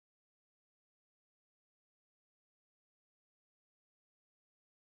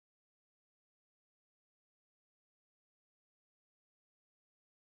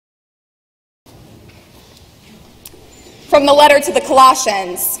From the letter to the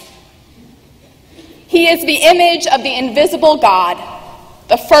Colossians. He is the image of the invisible God,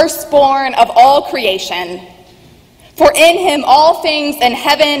 the firstborn of all creation. For in him all things in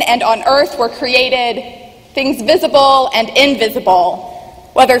heaven and on earth were created, things visible and invisible,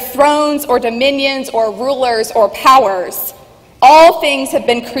 whether thrones or dominions or rulers or powers. All things have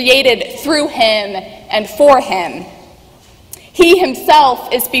been created through him and for him. He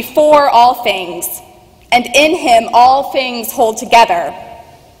himself is before all things, and in him all things hold together.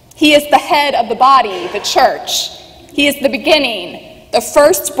 He is the head of the body, the church. He is the beginning, the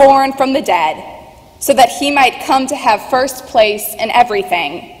firstborn from the dead, so that he might come to have first place in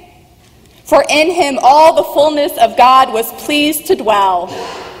everything. For in him all the fullness of God was pleased to dwell,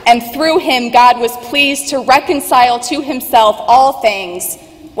 and through him God was pleased to reconcile to himself all things,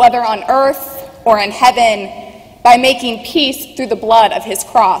 whether on earth or in heaven, by making peace through the blood of his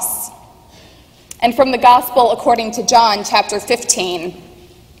cross. And from the Gospel according to John, chapter 15.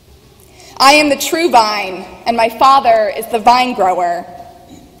 I am the true vine, and my Father is the vine grower.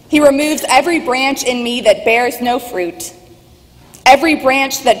 He removes every branch in me that bears no fruit. Every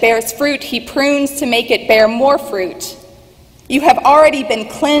branch that bears fruit he prunes to make it bear more fruit. You have already been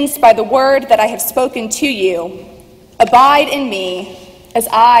cleansed by the word that I have spoken to you. Abide in me, as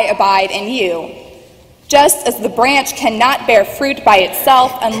I abide in you. Just as the branch cannot bear fruit by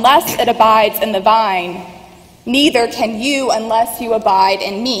itself unless it abides in the vine, neither can you unless you abide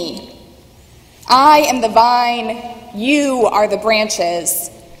in me. I am the vine, you are the branches.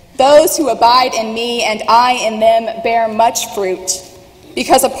 Those who abide in me and I in them bear much fruit,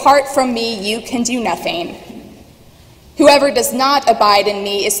 because apart from me you can do nothing. Whoever does not abide in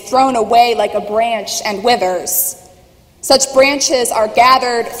me is thrown away like a branch and withers. Such branches are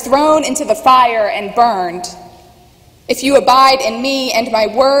gathered, thrown into the fire, and burned. If you abide in me and my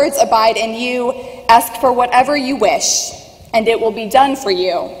words abide in you, ask for whatever you wish, and it will be done for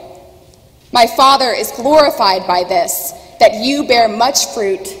you. My Father is glorified by this, that you bear much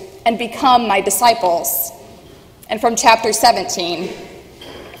fruit and become my disciples. And from chapter 17.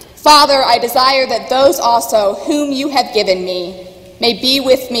 Father, I desire that those also whom you have given me may be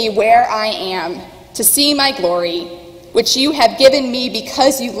with me where I am, to see my glory, which you have given me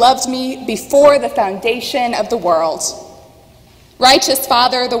because you loved me before the foundation of the world. Righteous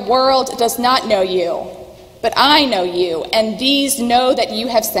Father, the world does not know you, but I know you, and these know that you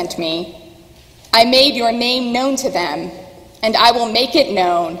have sent me. I made your name known to them, and I will make it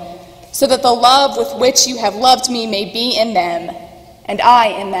known, so that the love with which you have loved me may be in them, and I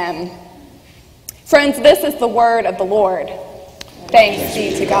in them. Friends, this is the word of the Lord. Thanks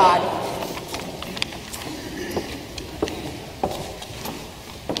be to God.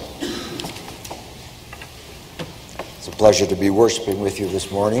 It's a pleasure to be worshiping with you this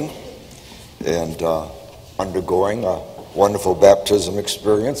morning and undergoing a wonderful baptism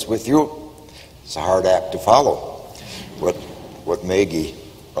experience with you. It's a hard act to follow, what Maggie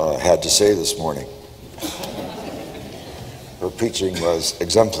had to say this morning. Her preaching was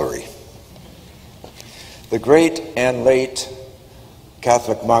exemplary. The great and late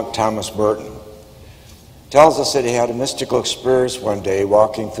Catholic monk Thomas Merton tells us that he had a mystical experience one day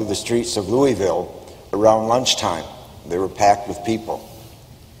walking through the streets of Louisville around lunchtime. They were packed with people.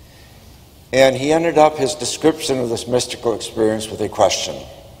 And he ended up his description of this mystical experience with a question.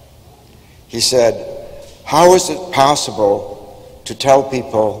 He said, "How is it possible to tell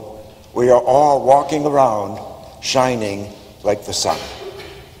people we are all walking around shining like the sun?"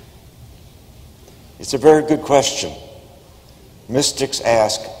 It's a very good question. Mystics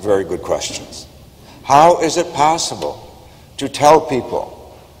ask very good questions. How is it possible to tell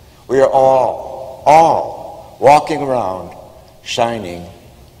people we are all walking around shining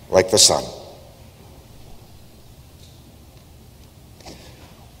like the sun?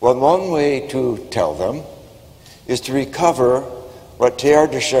 Well, one way to tell them is to recover what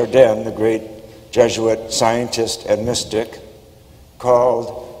Teilhard de Chardin, the great Jesuit scientist and mystic,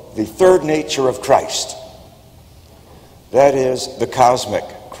 called the third nature of Christ. That is, the cosmic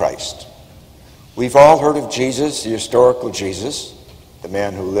Christ. We've all heard of Jesus, the historical Jesus, the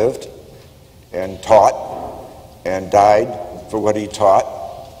man who lived and taught and died for what he taught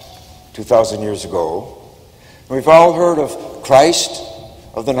 2,000 years ago. And we've all heard of Christ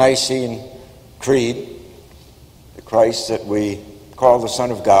of the Nicene Creed, the Christ that we call the Son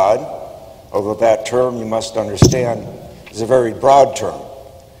of God, although that term, you must understand, is a very broad term.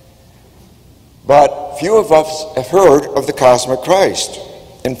 But few of us have heard of the cosmic Christ.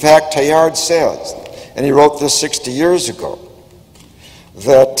 In fact, Teilhard says, and he wrote this 60 years ago,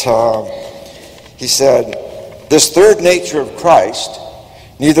 that he said, "This third nature of Christ,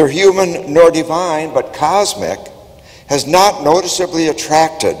 neither human nor divine, but cosmic, has not noticeably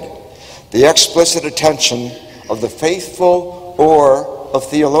attracted the explicit attention of the faithful or of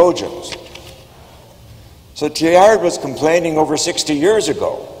theologians. So Teilhard was complaining over 60 years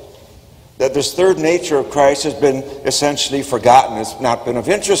ago that this third nature of Christ has been essentially forgotten. It's not been of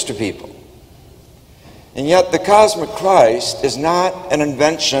interest to people. And yet the cosmic Christ is not an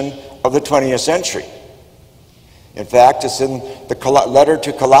invention of the 20th century. In fact, it's in the letter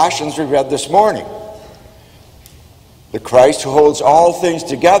to Colossians we read this morning. The Christ who holds all things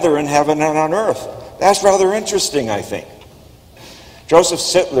together in heaven and on earth. That's rather interesting, I think. Joseph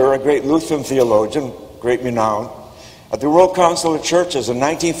Sittler, a great Lutheran theologian, great renown, at the World Council of Churches in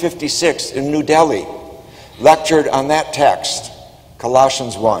 1956 in New Delhi, lectured on that text,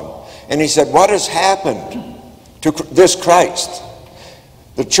 Colossians 1. And he said, what has happened to this Christ?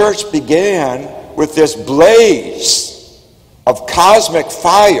 The church began with this blaze of cosmic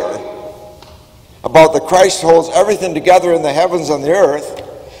fire about the Christ holds everything together in the heavens and the earth,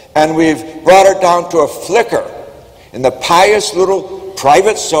 and we've brought it down to a flicker in the pious little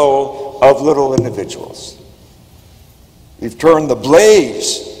private soul of little individuals. We've turned the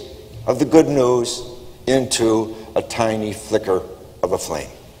blaze of the good news into a tiny flicker of a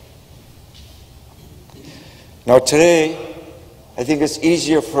flame. Now today, I think it's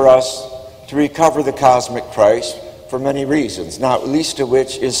easier for us to recover the cosmic Christ for many reasons, not least of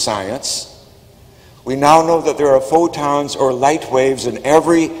which is science. We now know that there are photons or light waves in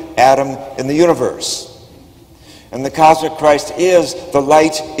every atom in the universe. And the cosmic Christ is the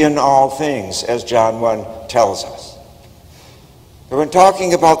light in all things, as John 1 tells us. But when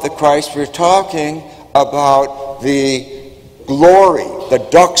talking about the Christ, we're talking about the glory, the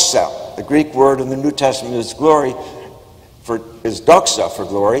doxa. The Greek word in the New Testament is glory, is doxa for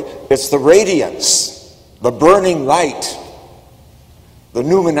glory. It's the radiance, the burning light, the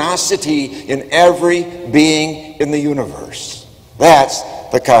luminosity in every being in the universe. That's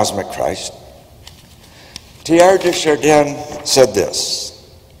the cosmic Christ. Teilhard de Chardin said this.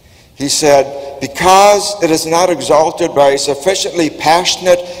 He said, because it is not exalted by a sufficiently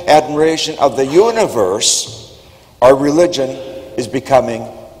passionate admiration of the universe, our religion is becoming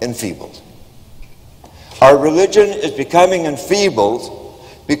enfeebled. Our religion is becoming enfeebled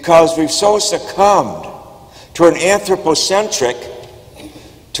because we've so succumbed to an anthropocentric,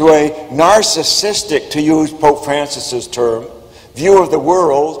 to a narcissistic, to use Pope Francis's term, view of the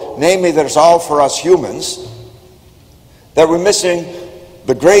world, namely that it's all for us humans, that we're missing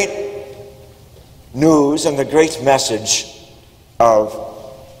the great news and the great message of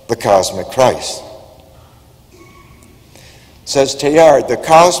the cosmic Christ. Says Teilhard, the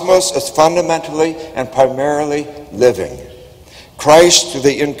cosmos is fundamentally and primarily living. Christ through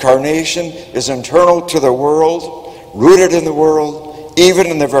the incarnation is internal to the world, rooted in the world, even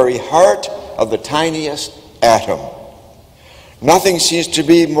in the very heart of the tiniest atom. Nothing seems to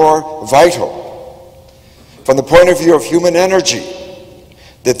be more vital from the point of view of human energy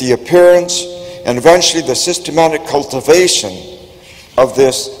than the appearance and eventually the systematic cultivation of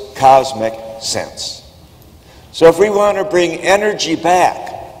this cosmic sense. So if we want to bring energy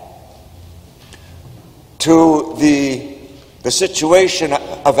back to the situation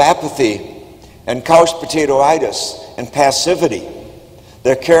of apathy and couch potatoitis and passivity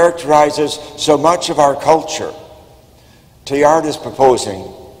that characterizes so much of our culture, Teilhard is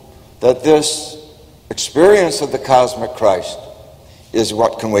proposing that this experience of the cosmic Christ is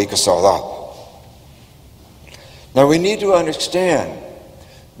what can wake us all up. Now we need to understand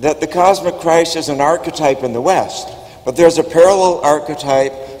that the cosmic Christ is an archetype in the West, but there's a parallel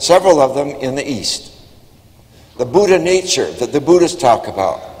archetype, several of them, in the East. The Buddha nature that the Buddhists talk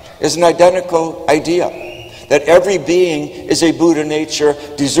about is an identical idea, that every being is a Buddha nature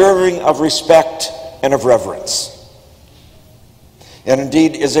deserving of respect and of reverence, and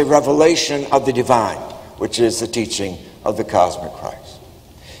indeed is a revelation of the divine, which is the teaching of the cosmic Christ.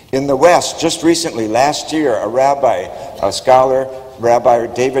 In the West, just recently, last year, a scholar, Rabbi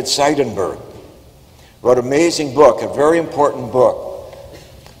David Seidenberg, wrote an amazing book, a very important book,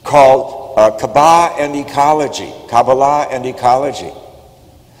 called Kabbalah and Ecology.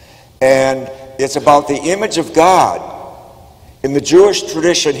 And it's about the image of God. In the Jewish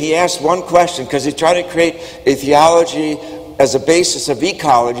tradition, he asked one question, because he's trying to create a theology as a basis of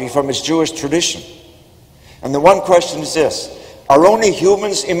ecology from his Jewish tradition. And the one question is this: are only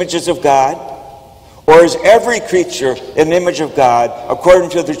humans images of God? Or is every creature an image of God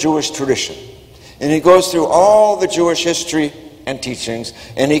according to the Jewish tradition? And he goes through all the Jewish history and teachings,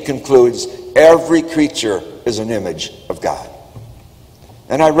 and he concludes every creature is an image of God.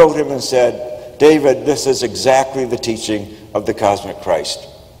 And I wrote him and said, David, this is exactly the teaching of the cosmic Christ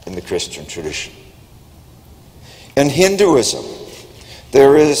in the Christian tradition. In Hinduism,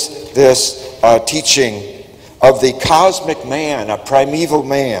 there is this teaching of the cosmic man, a primeval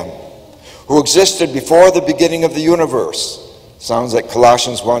man, who existed before the beginning of the universe. Sounds like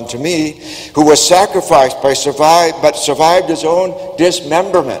Colossians 1 to me, who was sacrificed but survived his own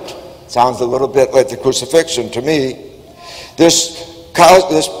dismemberment. Sounds a little bit like the crucifixion to me. This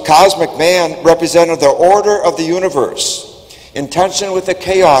cosmic man represented the order of the universe, in tension with the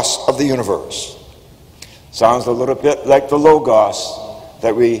chaos of the universe. Sounds a little bit like the Logos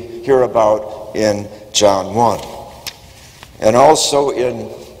that we hear about in John 1. And also in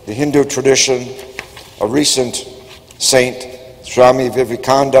the Hindu tradition, a recent saint, Swami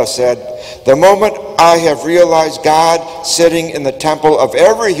Vivekananda, said, "The moment I have realized God sitting in the temple of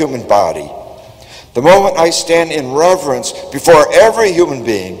every human body, the moment I stand in reverence before every human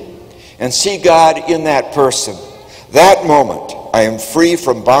being and see God in that person, that moment I am free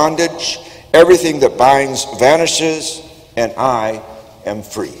from bondage, everything that binds vanishes, and I am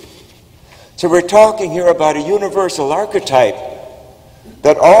free." So we're talking here about a universal archetype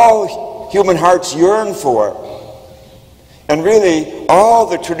that all human hearts yearn for. And really, all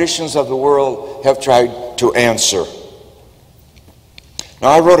the traditions of the world have tried to answer. Now,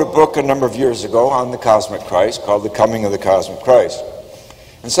 I wrote a book a number of years ago on the cosmic Christ called The Coming of the Cosmic Christ.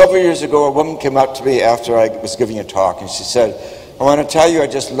 And several years ago, a woman came up to me after I was giving a talk, and she said, "I want to tell you, I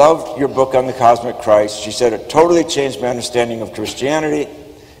just loved your book on the cosmic Christ." She said, "It totally changed my understanding of Christianity,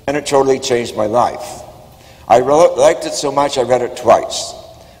 and it totally changed my life. I liked it so much, I read it twice.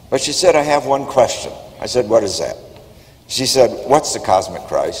 But," she said, "I have one question." I said, "What is that?" She said, "What's the cosmic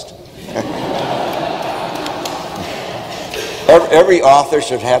Christ?" Every author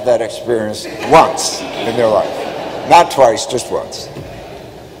should have that experience once in their life. Not twice, just once.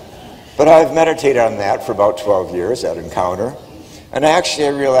 But I've meditated on that for about 12 years, that encounter. And actually I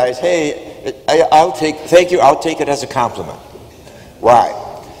realized, hey, I'll take it as a compliment. Why?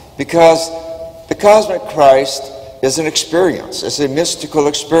 Because the cosmic Christ is an experience. It's a mystical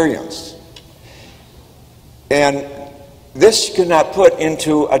experience. And this you cannot put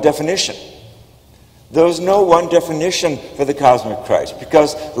into a definition. There's no one definition for the cosmic Christ,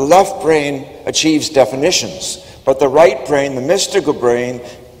 because the left brain achieves definitions, but the right brain, the mystical brain,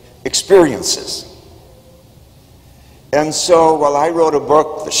 experiences. And so while I wrote a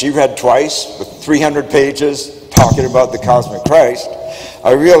book that she read twice with 300 pages talking about the cosmic Christ,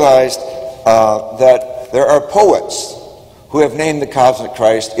 I realized that there are poets who have named the cosmic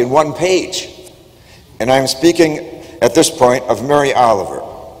Christ in one page. And I'm speaking at this point of Mary Oliver,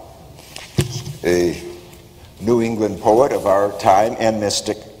 a New England poet of our time and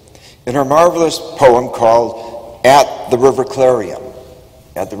mystic, in her marvelous poem called At the River Clarion.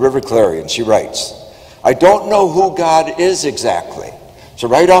 At the River Clarion, she writes, "I don't know who God is exactly." So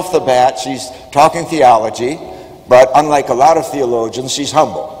right off the bat, she's talking theology, but unlike a lot of theologians, she's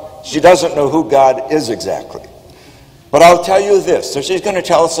humble. She doesn't know who God is exactly. "But I'll tell you this." So she's going to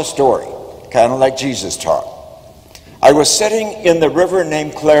tell us a story, kind of like Jesus taught. "I was sitting in the river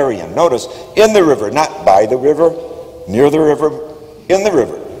named Clarion." Notice, in the river, not by the river, near the river, in the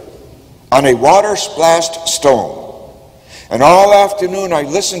river, "on a water-splashed stone. And all afternoon I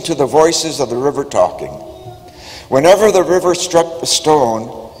listened to the voices of the river talking. Whenever the river struck the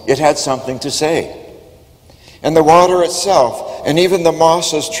stone, it had something to say. And the water itself, and even the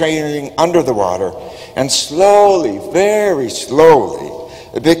mosses trailing under the water, and slowly, very slowly,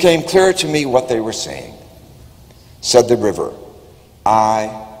 it became clear to me what they were saying. Said the river, I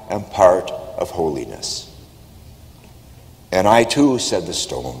am part of holiness. And I too, said the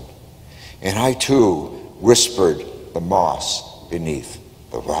stone, and I too whispered the moss beneath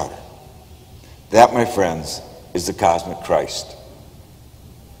the water." That, my friends, is the cosmic Christ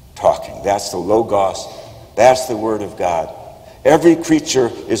talking. That's the Logos. That's the Word of God. Every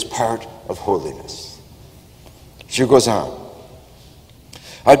creature is part of holiness. She goes on.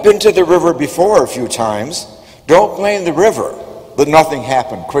 "I've been to the river before a few times. Don't blame the river that nothing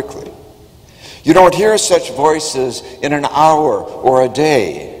happened quickly. You don't hear such voices in an hour or a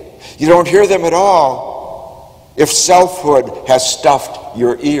day. You don't hear them at all if selfhood has stuffed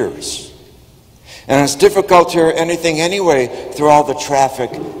your ears. And it's difficult to hear anything anyway through all the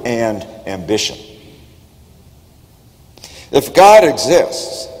traffic and ambition. If God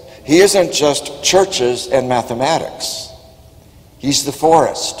exists, he isn't just churches and mathematics. He's the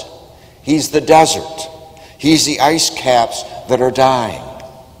forest. He's the desert. He's the ice caps that are dying.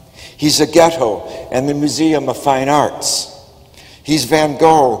 He's the ghetto and the Museum of Fine Arts. He's Van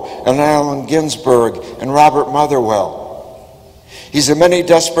Gogh and Allen Ginsberg and Robert Motherwell. He's the many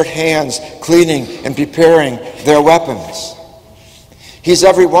desperate hands cleaning and preparing their weapons. He's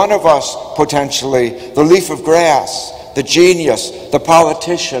every one of us, potentially, the leaf of grass, the genius, the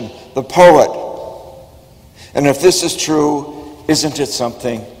politician, the poet. And if this is true, isn't it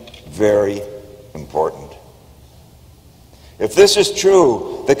something very important? If this is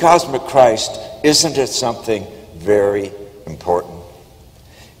true, the cosmic Christ, isn't it something very important?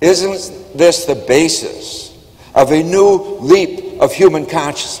 Isn't this the basis of a new leap of human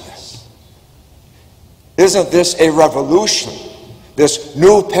consciousness? Isn't this a revolution, this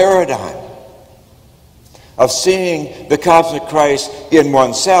new paradigm of seeing the cosmic Christ in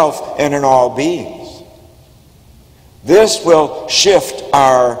oneself and in all beings? This will shift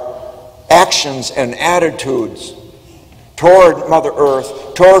our actions and attitudes toward Mother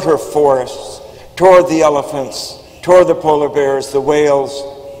Earth, toward her forests, toward the elephants, toward the polar bears, the whales,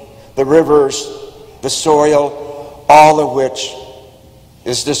 the rivers, the soil, all of which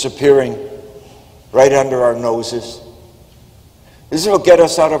is disappearing right under our noses. This will get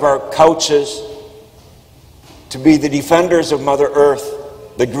us out of our couches to be the defenders of Mother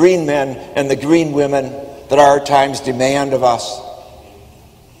Earth, the green men and the green women that our times demand of us.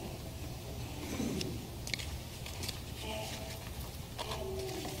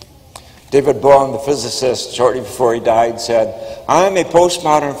 David Bohm, the physicist, shortly before he died, said, "I am a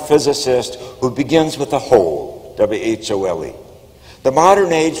postmodern physicist who begins with a whole, W-H-O-L-E. The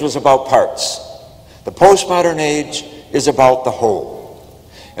modern age was about parts. The postmodern age is about the whole.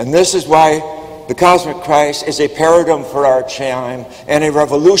 And this is why the cosmic Christ is a paradigm for our time and a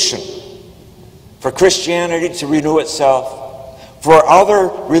revolution for Christianity to renew itself, for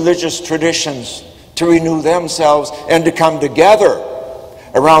other religious traditions to renew themselves and to come together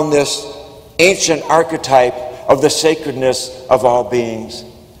around this ancient archetype of the sacredness of all beings,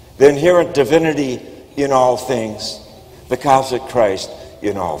 the inherent divinity in all things, the cosmic Christ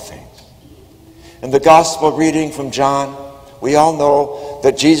in all things." In the gospel reading from John, we all know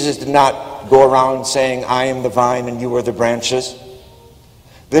that Jesus did not go around saying, "I am the vine and you are the branches."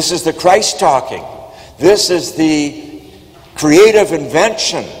 This is the Christ talking. This is the creative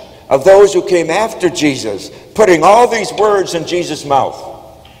invention of those who came after Jesus, putting all these words in Jesus' mouth.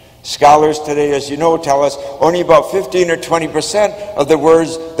 Scholars today, as you know, tell us only about 15 or 20% of the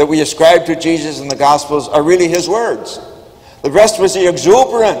words that we ascribe to Jesus in the Gospels are really his words. The rest was the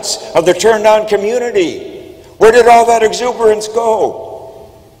exuberance of the turned-on community. Where did all that exuberance go?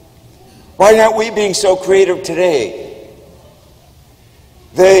 Why aren't we being so creative today?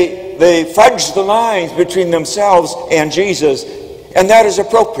 They fudge the lines between themselves and Jesus, and that is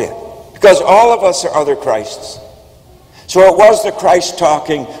appropriate, because all of us are other Christs. So it was the Christ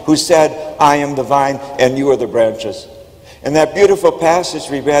talking who said, "I am the vine and you are the branches." And that beautiful passage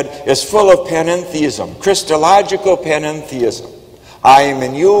we read is full of panentheism, Christological panentheism. I am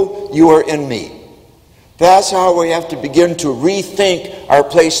in you, you are in me. That's how we have to begin to rethink our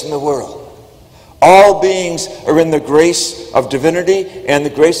place in the world. All beings are in the grace of divinity, and the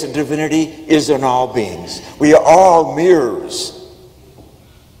grace of divinity is in all beings. We are all mirrors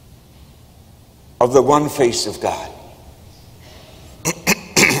of the one face of God.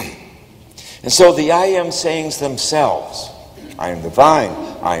 And so the I am sayings themselves, I am the vine,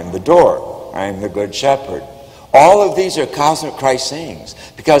 I am the door, I am the good shepherd. All of these are cosmic Christ sayings,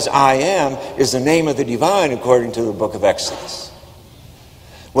 because I am is the name of the divine according to the book of Exodus.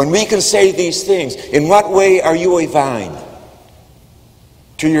 When we can say these things, in what way are you a vine?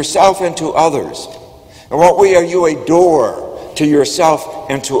 To yourself and to others. In what way are you a door to yourself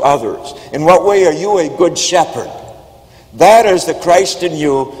and to others? In what way are you a good shepherd? That is the Christ in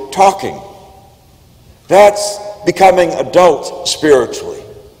you talking. That's becoming adult spiritually,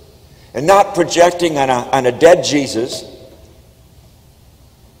 and not projecting on a dead Jesus,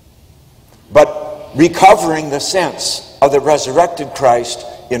 but recovering the sense of the resurrected Christ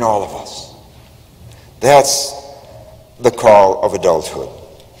in all of us. That's the call of adulthood.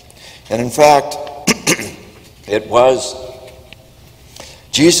 And in fact, it was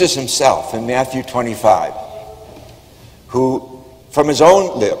Jesus himself in Matthew 25 who, from his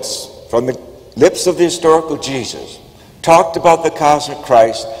own lips, from the lips of the historical Jesus, talked about the cosmic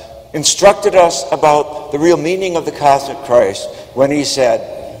Christ, instructed us about the real meaning of the cosmic Christ when he said,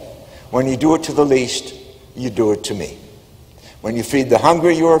 "When you do it to the least, you do it to me. When you feed the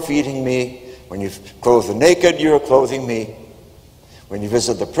hungry, you are feeding me. When you clothe the naked, you are clothing me. When you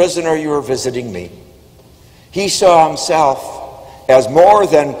visit the prisoner, you are visiting me." He saw himself as more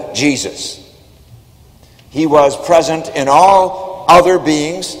than Jesus. He was present in all other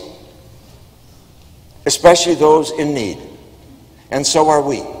beings, especially those in need. And so are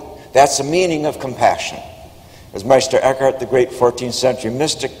we. That's the meaning of compassion. As Meister Eckhart, the great 14th century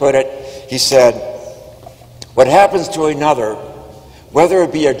mystic, put it, he said, "What happens to another whether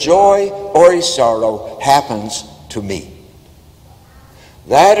it be a joy or a sorrow, happens to me.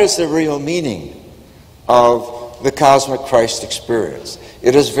 That is the real meaning of the cosmic Christ experience.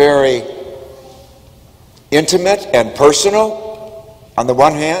 It is very intimate and personal on the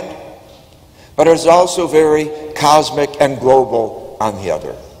one hand, but it is also very cosmic and global on the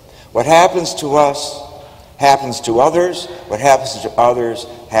other. What happens to us happens to others. What happens to others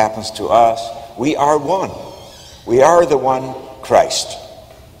happens to us. We are one. We are the one Christ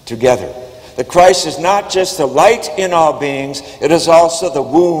together. The Christ is not just the light in all beings, it is also the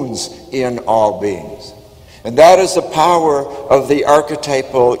wounds in all beings. And that is the power of the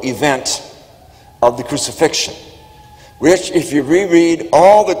archetypal event of the crucifixion, which, if you reread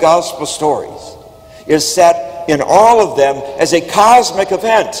all the gospel stories, is set in all of them as a cosmic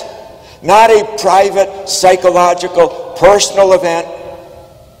event, not a private, psychological, personal event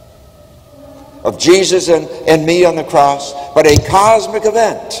of Jesus and me on the cross, but a cosmic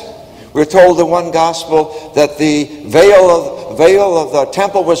event. We're told in one gospel that the veil of the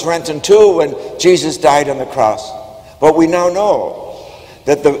temple was rent in two when Jesus died on the cross. But we now know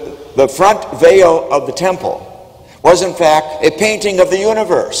that the front veil of the temple was in fact a painting of the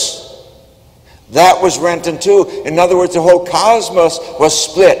universe. That was rent in two. In other words, the whole cosmos was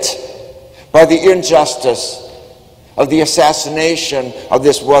split by the injustice of the assassination of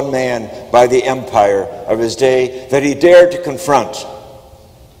this one man by the empire of his day that he dared to confront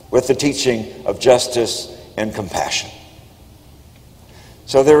with the teaching of justice and compassion.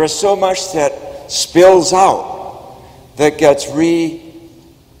 So there is so much that spills out, that gets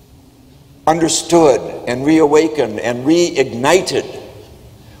understood and reawakened and reignited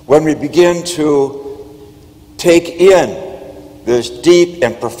when we begin to take in this deep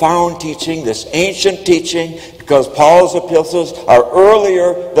and profound teaching, this ancient teaching, because Paul's epistles are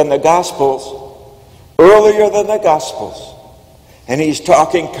earlier than the Gospels, and he's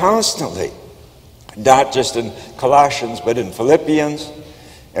talking constantly, not just in Colossians, but in Philippians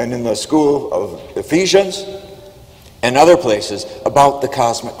and in the school of Ephesians and other places about the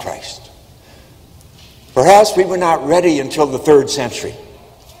cosmic Christ. Perhaps we were not ready until the 3rd century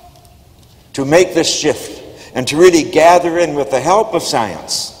to make this shift and to really gather in, with the help of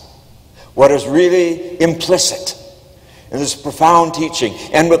science, what is really implicit in this profound teaching,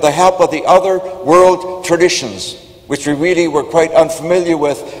 and with the help of the other world traditions, which we really were quite unfamiliar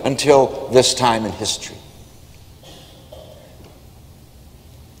with until this time in history.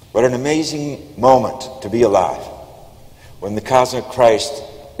 What an amazing moment to be alive when the cosmic Christ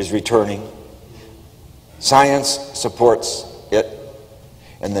is returning. Science supports it,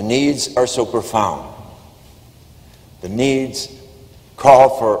 and the needs are so profound. The needs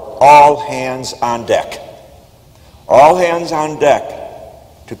call for all hands on deck. All hands on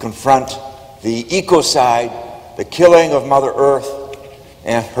deck to confront the ecocide, the killing of Mother Earth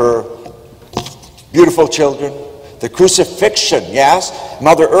and her beautiful children, the crucifixion. Yes,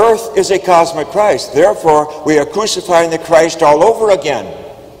 Mother Earth is a cosmic Christ. Therefore, we are crucifying the Christ all over again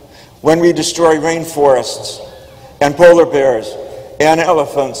when we destroy rainforests and polar bears and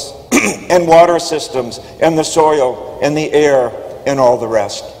elephants and water systems and the soil and the air and all the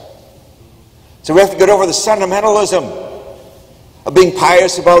rest. So we have to get over the sentimentalism of being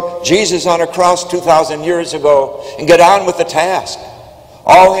pious about Jesus on a cross 2,000 years ago and get on with the task.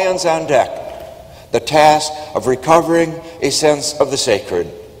 All hands on deck. The task of recovering a sense of the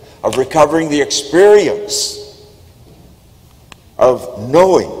sacred, of recovering the experience of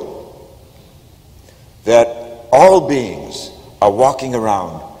knowing that all beings are walking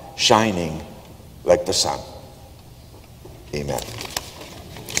around shining like the sun. Amen.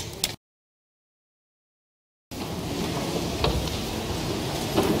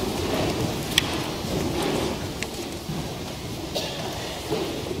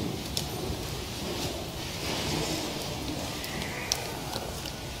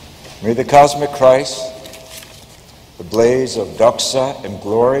 May the cosmic Christ, the blaze of doxa and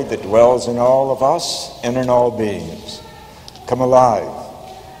glory that dwells in all of us and in all beings, come alive,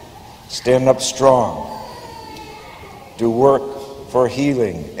 stand up strong, do work for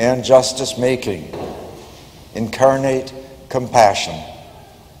healing and justice making, incarnate compassion,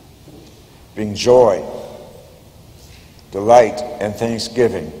 bring joy, delight, and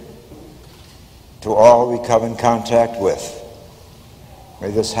thanksgiving to all we come in contact with. May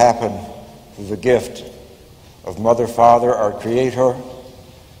this happen through the gift of Mother, Father, our Creator,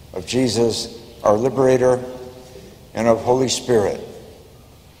 of Jesus, our Liberator, and of Holy Spirit,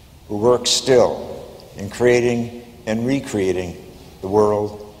 who works still in creating and recreating the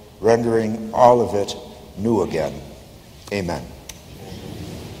world, rendering all of it new again. Amen.